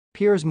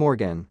Piers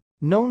Morgan,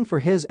 known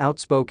for his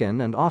outspoken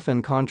and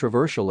often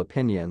controversial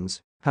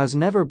opinions, has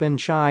never been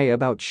shy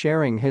about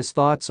sharing his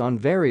thoughts on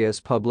various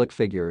public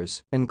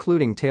figures,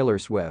 including Taylor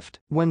Swift.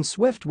 When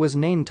Swift was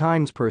named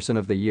Times Person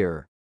of the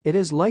Year, it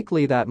is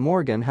likely that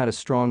Morgan had a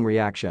strong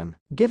reaction.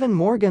 Given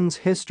Morgan's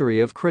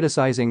history of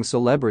criticizing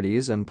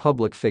celebrities and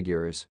public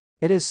figures,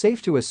 it is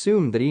safe to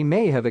assume that he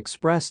may have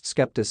expressed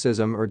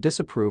skepticism or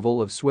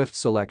disapproval of Swift's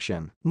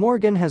selection.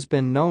 Morgan has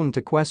been known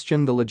to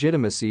question the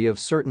legitimacy of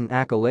certain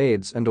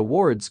accolades and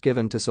awards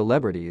given to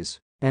celebrities,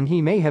 and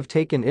he may have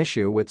taken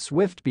issue with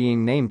Swift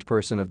being named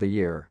Person of the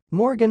Year.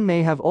 Morgan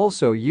may have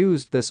also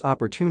used this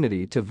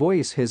opportunity to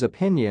voice his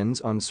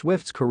opinions on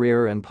Swift's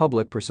career and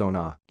public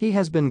persona. He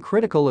has been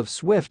critical of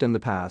Swift in the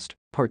past,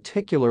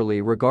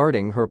 particularly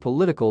regarding her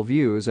political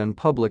views and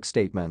public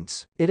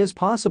statements. It is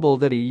possible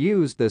that he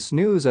used this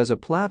news as a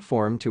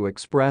platform to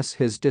express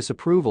his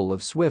disapproval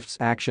of Swift's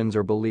actions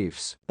or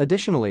beliefs.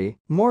 Additionally,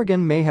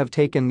 Morgan may have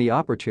taken the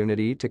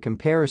opportunity to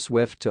compare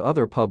Swift to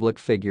other public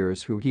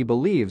figures who he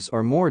believes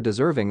are more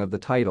deserving of the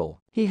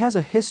title. He has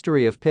a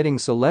history of pitting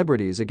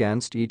celebrities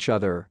against each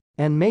other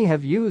and may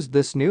have used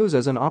this news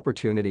as an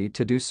opportunity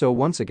to do so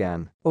once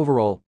again.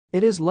 Overall,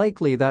 it is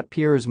likely that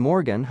Piers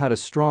Morgan had a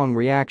strong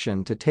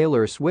reaction to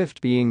Taylor Swift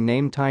being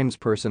named Times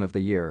Person of the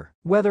Year.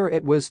 Whether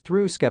it was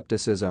through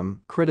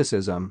skepticism,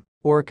 criticism,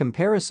 or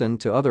comparison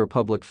to other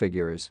public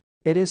figures,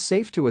 it is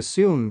safe to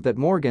assume that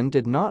Morgan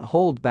did not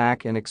hold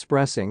back in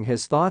expressing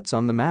his thoughts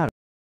on the matter.